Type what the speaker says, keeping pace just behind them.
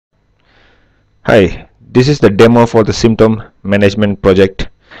Hi, this is the demo for the symptom management project,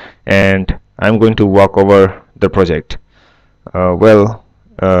 and I'm going to walk over the project.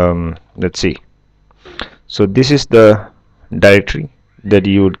 Let's see. So this is the directory that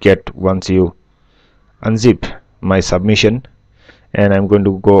you would get once you unzip my submission, and I'm going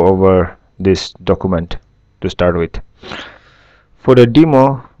to go over this document to start with. For the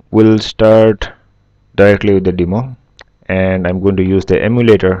demo, we'll start directly with the demo, and I'm going to use the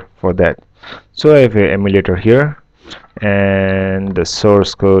emulator for that. So I have an emulator here, and the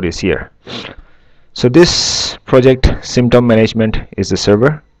source code is here. So this project symptom management is the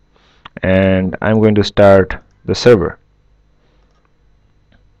server, and I'm going to start the server.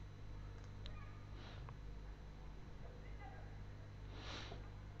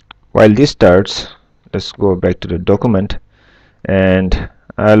 While this starts, let's go back to the document, and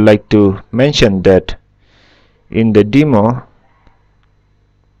I'd like to mention that in the demo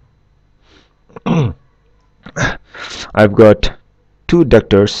I've got two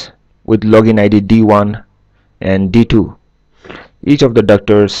doctors with login ID D1 and D2. Each of the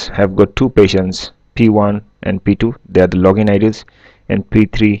doctors have got two patients, P1 and P2, they are the login IDs, and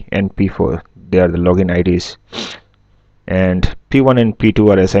P3 and P4, they are the login IDs. And P1 and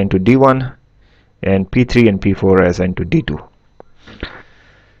P2 are assigned to D1, and P3 and P4 are assigned to D2.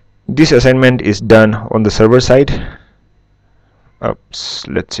 This assignment is done on the server side. Oops,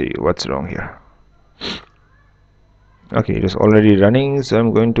 let's see what's wrong here. Okay, it is already running, so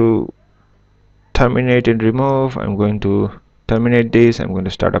I'm going to terminate and remove. I'm going to terminate this. I'm going to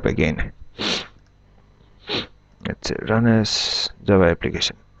start up again. Let's say run as Java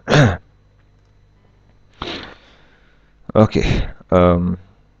application. Okay,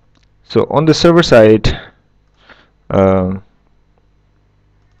 so on the server side,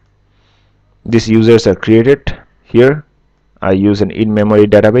 these users are created here. I use an in-memory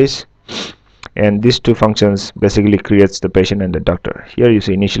database, and these two functions basically creates the patient and the doctor. Here you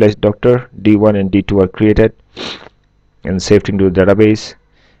see initialize doctor, D1 and D2 are created and saved into the database,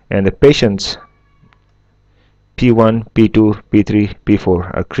 and the patients P1, P2, P3,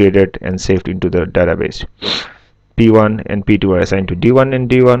 P4 are created and saved into the database. P1 and P2 are assigned to D1 and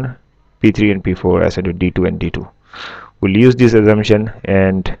D1, P3 and P4 are assigned to D2 and D2. We'll use this assumption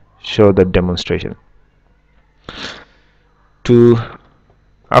and show the demonstration.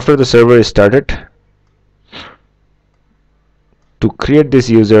 After the server is started, to create these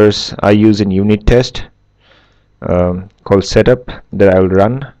users, I use a unit test called setup that I will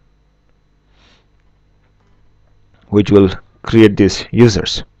run, which will create these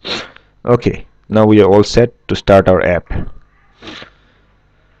users. Okay, now we are all set to start our app.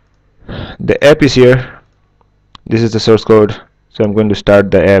 The app is here. This is the source code, so I'm going to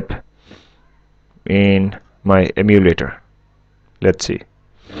start the app in my emulator. Let's see.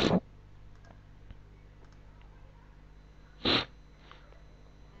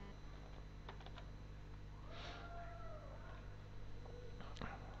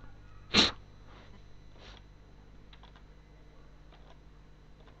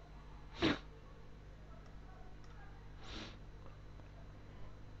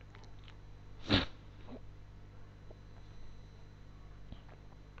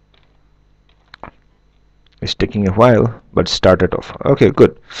 It's taking a while, but started off. Okay,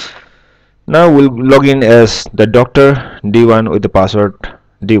 good. Now we'll log in as the doctor D1 with the password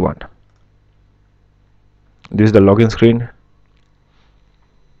D1. This is the login screen.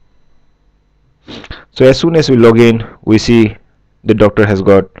 So as soon as we log in, we see the doctor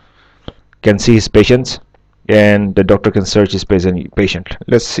can see his patients, and the doctor can search his patient.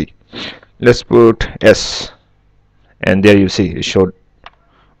 Let's see. Let's put S, and there you see it showed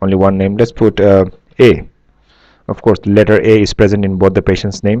only one name. Let's put A. Of course, the letter A is present in both the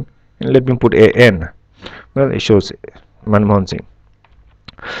patient's name, and let me put AN. Well, it shows Manmohan Singh.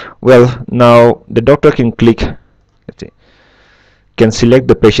 Well, now the doctor can click, let's see, can select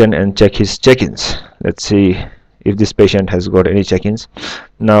the patient and check his check-ins. Let's see if this patient has got any check-ins.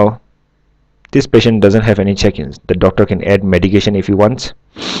 Now this patient doesn't have any check-ins. The doctor can add medication if he wants.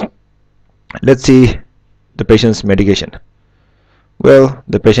 Let's see the patient's medication. Well,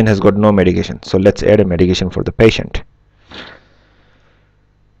 the patient has got no medication, so let's add a medication for the patient.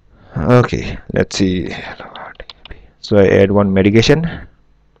 Okay, let's see. So I add one medication,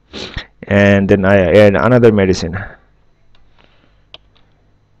 and then I add another medicine.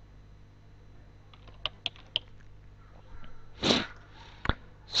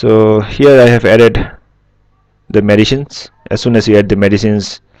 So here I have added the medicines. As soon as you add the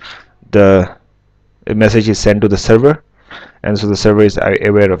medicines, the message is sent to the server, and so the server is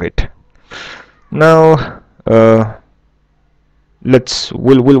aware of it. Now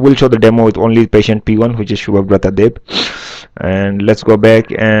we'll show the demo with only patient P1, which is Shubhabrata Deb. And let's go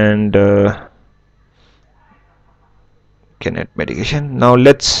back and can add medication. Now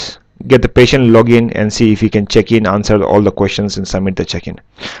let's get the patient login and see if he can check in, answer all the questions, and submit the check-in.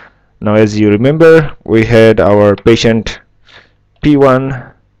 Now, as you remember, we had our patient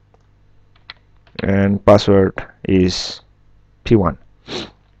P1 and password is P1.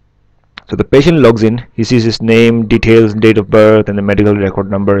 So the patient logs in, he sees his name, details, date of birth, and the medical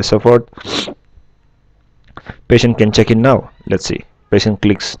record number, and so forth. Patient can check in now. Let's see. Patient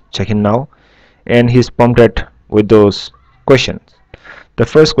clicks check in now, and he's prompted with those questions. The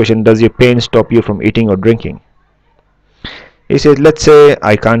first question: does your pain stop you from eating or drinking? He says, let's say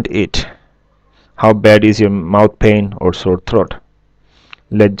I can't eat. How bad is your mouth pain or sore throat?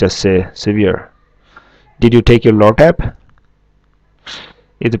 Let's just say severe. Did you take your Lortab?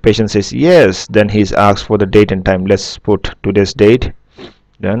 If the patient says yes, then he's asked for the date and time. Let's put today's date.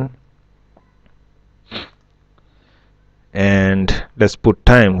 Done. And let's put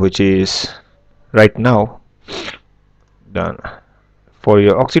time, which is right now. Done. For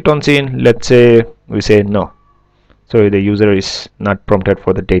your oxytocin, let's say we say no. So the user is not prompted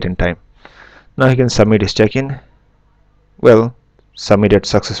for the date and time. Now he can submit his check-in. Well, submitted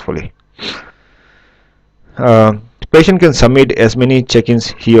successfully. Patient can submit as many check-ins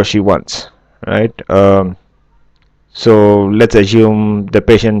he or she wants, right? So let's assume the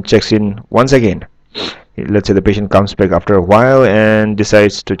patient checks in once again. Let's say the patient comes back after a while and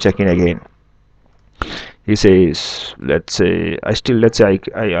decides to check in again. He says, let's say I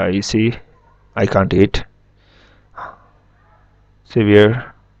see I can't eat,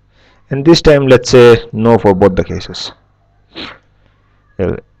 severe, and this time let's say no for both the cases.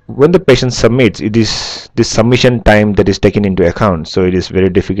 When the patient submits, it is this submission time that is taken into account, so it is very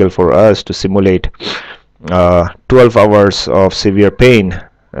difficult for us to simulate 12 hours of severe pain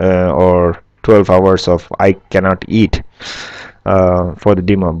or 12 hours of I cannot eat for the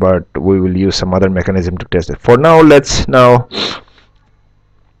demo, but we will use some other mechanism to test it. For now, let's now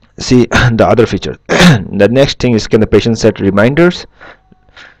see the other feature. The next thing is, can the patient set reminders?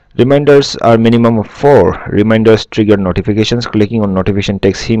 Reminders are minimum of 4. Reminders trigger notifications. Clicking on notification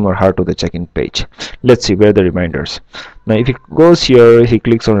takes him or her to the check-in page. Let's see where the reminders. Now if he goes here, he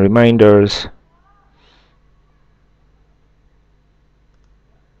clicks on reminders,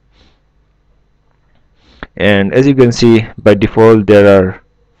 and as you can see, by default there are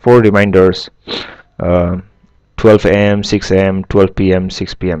 4 reminders, 12 AM, 6 AM, 12 PM,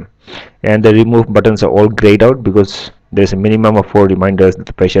 6 PM, and the remove buttons are all grayed out because there's a minimum of 4 reminders that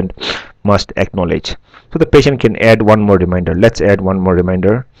the patient must acknowledge. So the patient can add one more reminder. Let's add one more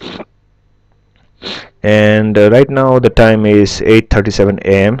reminder, and right now the time is 8:37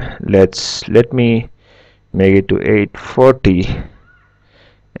 AM. Let me make it to 8:40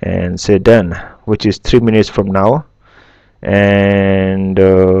 and say done, which is 3 minutes from now. And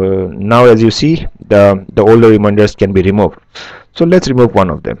now as you see, the older reminders can be removed. So let's remove one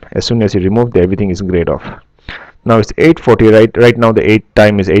of them. As soon as you remove, everything is grayed off. Now it's 8:40, right now the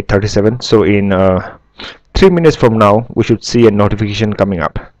time is 8:37, so in 3 minutes from now we should see a notification coming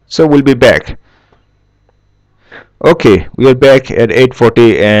up. So we'll be back. Okay, we are back at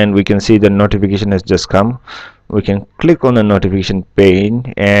 8:40 and we can see the notification has just come. We can click on the notification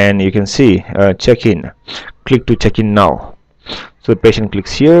pane and you can see check-in. Click to check in now. So the patient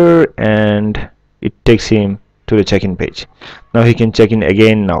clicks here and it takes him to the check-in page. Now he can check in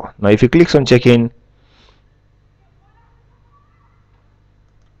again now. Now if he clicks on check-in,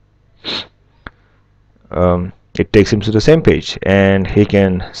 it takes him to the same page and he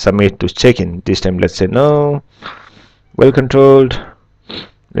can submit to check-in. This time let's say no, well controlled,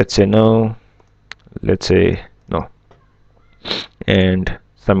 let's say no, let's say no, and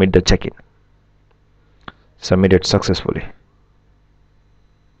submit the check-in. Submitted successfully.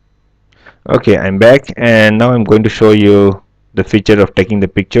 Okay, I'm back and now I'm going to show you the feature of taking the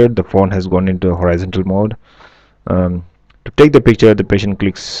picture. The phone has gone into horizontal mode. To take the picture, the patient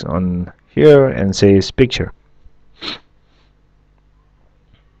clicks on here and says picture.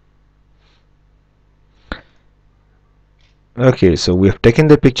 Okay, so we have taken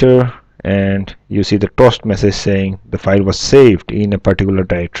the picture and you see the toast message saying the file was saved in a particular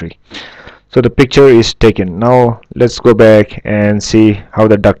directory. So the picture is taken. Now let's go back and see how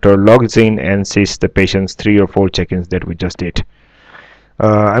the doctor logs in and sees the patient's 3 or 4 check-ins that we just did.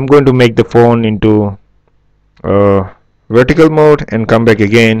 I'm going to make the phone into vertical mode and come back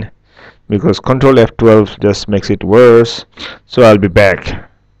again because Control F12 just makes it worse. So I'll be back.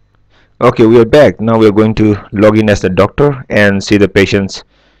 Okay, we are back. Now we are going to log in as the doctor and see the patient's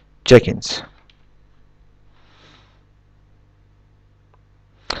check-ins.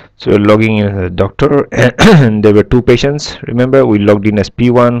 So logging in as a doctor, and there were two patients. Remember, we logged in as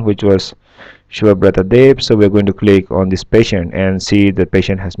P1, which was Shivabrata Dev. So we're going to click on this patient and see the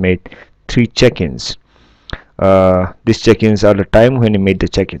patient has made 3 check-ins. These check-ins are the time when he made the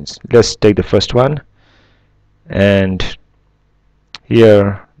check-ins. Let's take the first one, and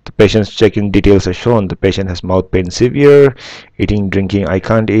here the patient's check-in details are shown. The patient has mouth pain severe, eating, drinking, I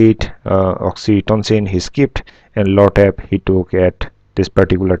can't eat, oxytocin he skipped, and Lortab he took at this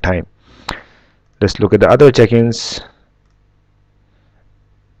particular time. Let's look at the other check-ins,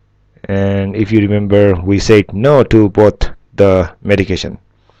 and if you remember, we said no to both the medication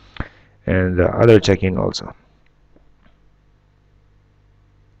and the other check-in also.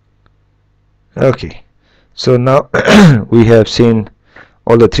 Okay, so now we have seen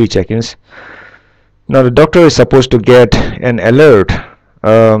all the 3 check-ins. Now the doctor is supposed to get an alert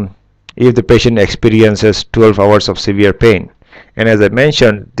if the patient experiences 12 hours of severe pain, and as I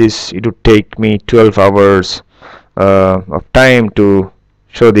mentioned, it would take me 12 hours of time to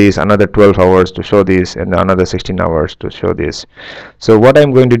show this, another 12 hours to show this, and another 16 hours to show this. So what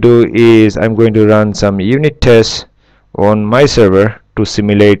I'm going to do is I'm going to run some unit tests on my server to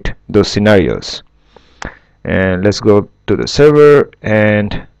simulate those scenarios. And let's go to the server,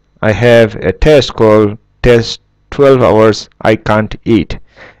 and I have a test called test 12 hours I can't eat.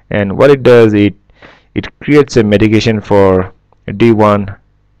 And what it does, it creates a medication for D1,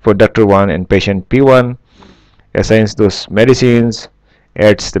 for Dr. 1 and patient P1, assigns those medicines,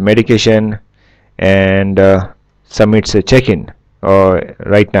 adds the medication, and submits a check-in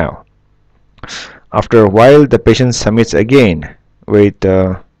right now. After a while, the patient submits again with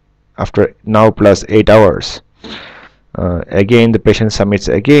after now plus 8 hours. Again the patient submits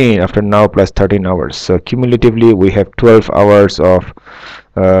again after now plus 13 hours. So cumulatively we have 12 hours of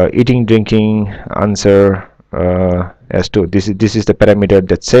eating, drinking answer as to this is the parameter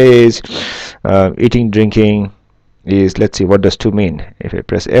that says eating, drinking is, let's see, what does 2 mean. If I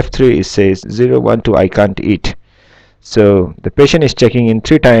press F3, it says 0, 1, 2 I can't eat. So the patient is checking in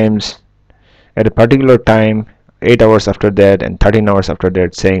 3 times at a particular time, 8 hours after that and 13 hours after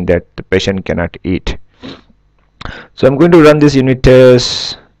that, saying that the patient cannot eat. So I'm going to run this unit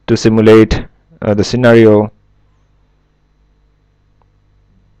test to simulate the scenario.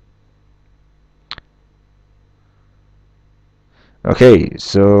 Okay,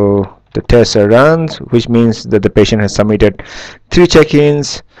 so the tests are run, which means that the patient has submitted 3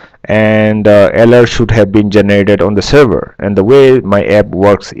 check-ins, and alert should have been generated on the server. And the way my app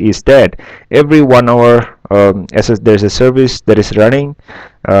works is that every 1 hour there's a service that is running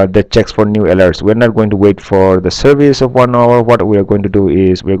that checks for new alerts. We're not going to wait for the service of 1 hour. What we are going to do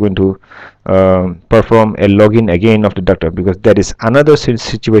is we're going to perform a login again of the doctor, because that is another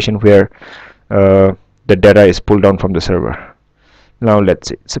situation where the data is pulled down from the server. Now let's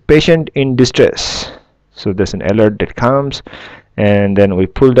see, it's a patient in distress. So there's an alert that comes, and then we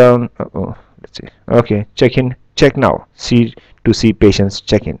pull down. Let's see. Okay, check now. See patients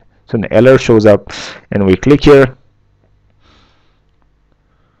check-in. So the alert shows up, and we click here,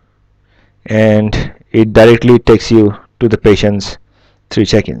 and it directly takes you to the patient's 3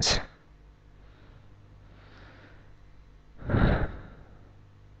 check-ins.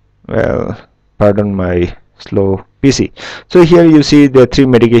 Well, pardon my slow PC. So here you see the 3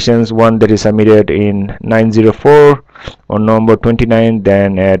 medications, one that is submitted in 904 on November 29,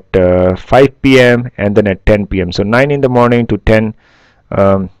 then at 5 p.m. and then at 10 p.m. So 9 in the morning to 10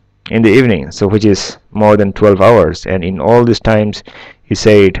 in the evening, so which is more than 12 hours. And in all these times he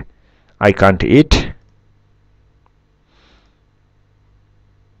said I can't eat,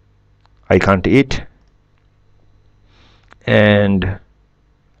 I can't eat, and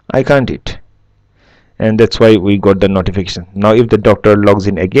I can't eat. And that's why we got the notification. Now if the doctor logs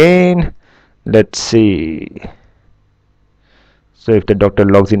in again, let's see. So if the doctor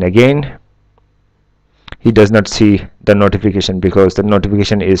logs in again, he does not see the notification, because the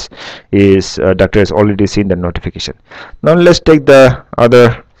notification is doctor has already seen the notification. Now let's take the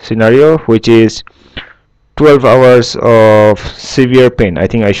other scenario, which is 12 hours of severe pain. I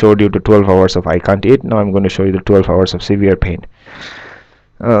think I showed you the 12 hours of I can't eat. Now I'm going to show you the 12 hours of severe pain.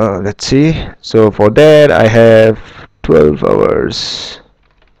 Let's see. So for that I have 12 hours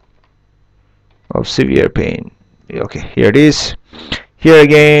of severe pain. Okay, here it is. Here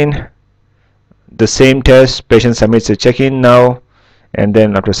again the same test, patient submits a check-in now, and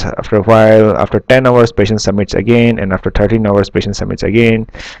then after a while, after 10 hours patient submits again, and after 13 hours patient submits again.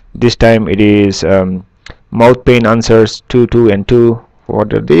 This time it is mouth pain answers 2, 2 and 2.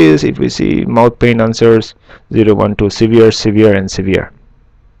 What are these? If we see mouth pain answers 0, 1, 2, severe, severe and severe.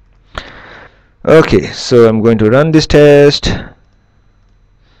 Okay, so I'm going to run this test.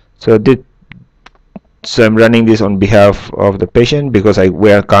 So I'm running this on behalf of the patient because I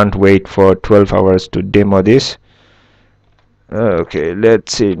can't wait for 12 hours to demo this. Okay,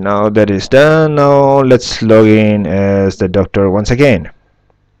 let's see. Now that is done. Now let's log in as the doctor once again.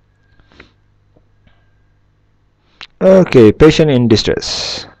 Okay, patient in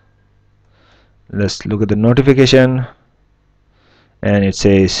distress. Let's look at the notification, and it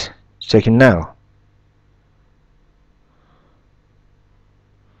says check in now.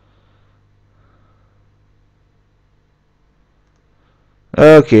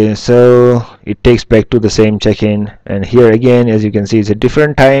 Okay, so it takes back to the same check-in, and here again, as you can see, it's a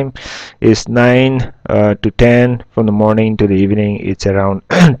different time. It's 9 to 10 from the morning to the evening. It's around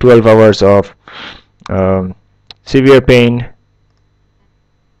 12 hours of severe pain,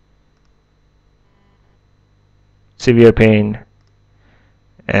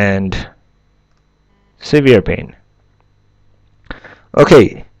 and severe pain.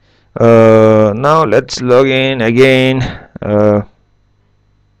 Okay, now let's log in again.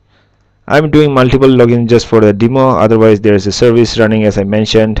 I'm doing multiple logins just for the demo. Otherwise, there is a service running, as I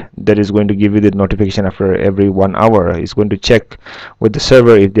mentioned, that is going to give you the notification after every 1 hour. It's going to check with the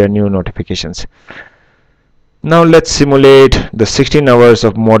server if there are new notifications. Now let's simulate the 16 hours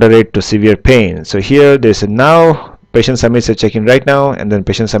of moderate to severe pain. So here there's a now patient submits a check-in right now, and then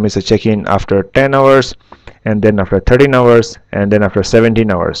patient submits a check-in after 10 hours, and then after 13 hours, and then after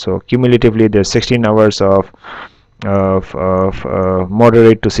 17 hours. So cumulatively there's 16 hours of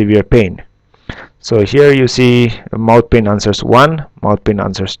moderate to severe pain. So here you see mouth pain answers 1, mouth pain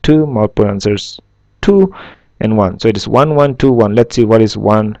answers 2, mouth pain answers 2, and 1. So it is 1 1 2 1. Let's see what is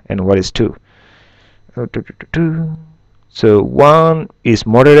 1 and what is 2. So 1 is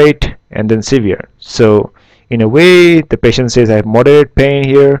moderate and then severe. So in a way the patient says I have moderate pain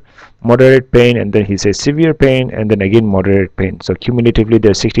here, moderate pain, and then he says severe pain, and then again moderate pain. So cumulatively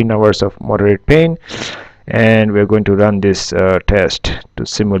there's 16 hours of moderate pain, and we're going to run this test to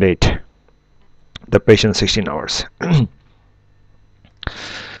simulate the patient 16 hours.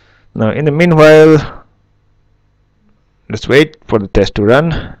 Now in the meanwhile, let's wait for the test to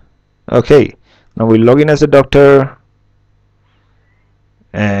run. Okay, now we log in as a doctor,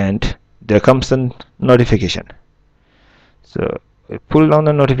 and there comes the notification. So we pull down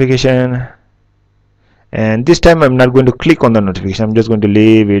the notification, and this time I'm not going to click on the notification. I'm just going to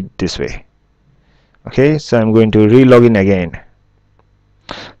leave it this way. Okay, so I'm going to re-log in again.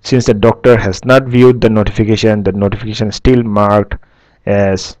 Since the doctor has not viewed the notification is still marked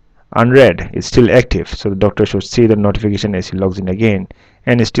as unread. It's still active, so the doctor should see the notification as he logs in again,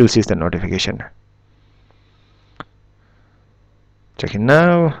 and he still sees the notification. Check in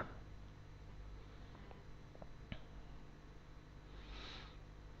now.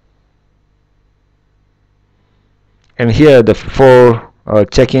 And here the 4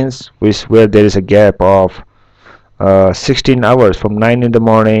 check-ins where there is a gap of 16 hours from 9 in the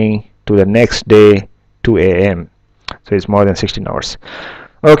morning to the next day 2 a.m. So it's more than 16 hours.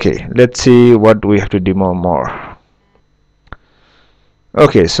 Okay, let's see what we have to demo more.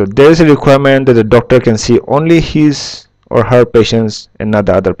 Okay, so there is a requirement that the doctor can see only his or her patients and not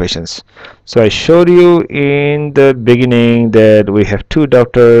the other patients. So I showed you in the beginning that we have 2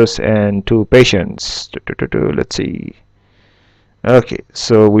 doctors and 2 patients. Let's see. Okay,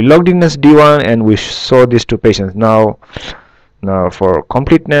 so we logged in as D1 and we saw these 2 patients. Now for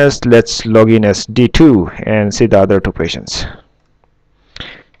completeness, let's log in as D2 and see the other 2 patients.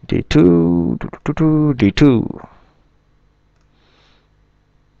 D2, D2.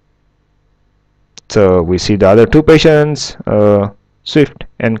 So we see the other 2 patients, Swift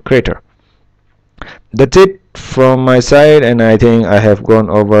and Crater. That's it from my side, and I think I have gone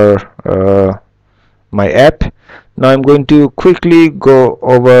over my app. Now I'm going to quickly go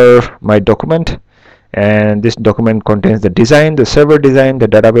over my document, and this document contains the design, the server design, the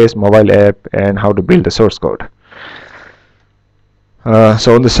database, mobile app, and how to build the source code.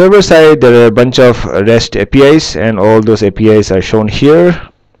 So on the server side there are a bunch of REST APIs, and all those APIs are shown here,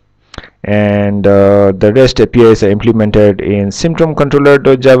 and the REST APIs are implemented in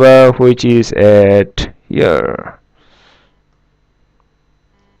symptomcontroller.java, which is at here,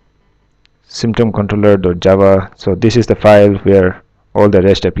 symptomcontroller.java. So this is the file where all the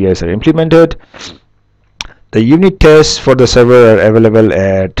REST APIs are implemented. The unit tests for the server are available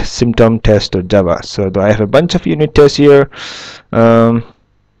at symptomtest.java. So I have a bunch of unit tests here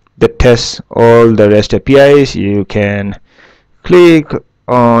that tests all the REST APIs. You can click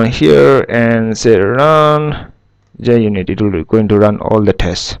on here and say run JUnit. It will be going to run all the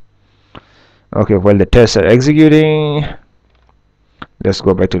tests. Okay, while the tests are executing, let's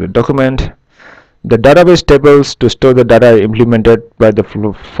go back to the document. The database tables to store the data are implemented by the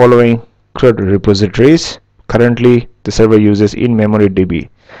following CRUD repositories. Currently, the server uses in-memory DB.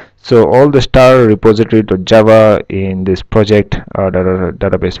 So all the star repository.java in this project are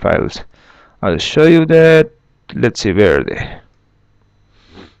database files. I'll show you that. Let's see, where are they?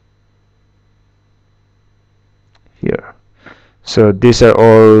 Here. So these are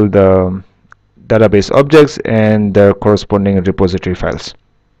all the database objects and their corresponding repository files.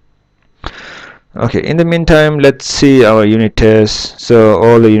 Okay, in the meantime, let's see our unit tests. So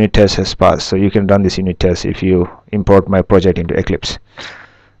all the unit tests has passed, so you can run this unit test if you import my project into Eclipse.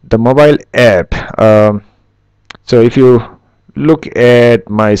 The mobile app, so if you look at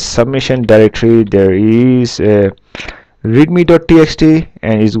my submission directory, there is a readme.txt,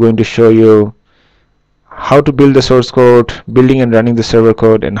 and it's going to show you how to build the source code, building and running the server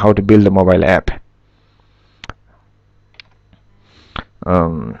code, and how to build the mobile app.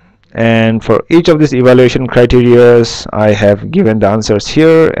 And for each of these evaluation criteria, I have given the answers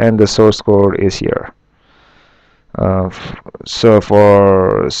here, and the source code is here. So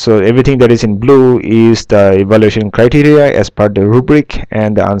everything that is in blue is the evaluation criteria as per the rubric,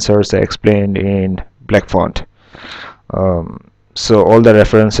 and the answers are explained in black font. So all the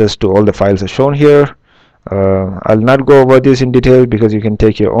references to all the files are shown here. I'll not go over this in detail because you can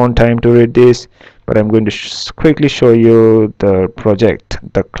take your own time to read this, but I'm going to quickly show you the project.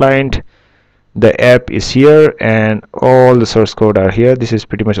 The client, the app is here, and all the source code are here. This is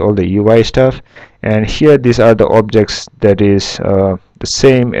pretty much all the UI stuff, and here these are the objects that is the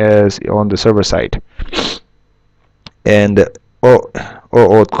same as on the server side, and the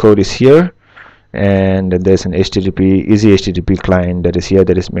OAuth code is here, and there's an HTTP easy HTTP client that is here,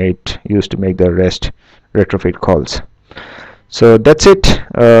 that is used to make the REST retrofit calls. So that's it.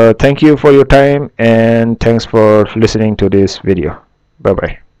 Thank you for your time, and thanks for listening to this video. Bye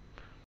bye.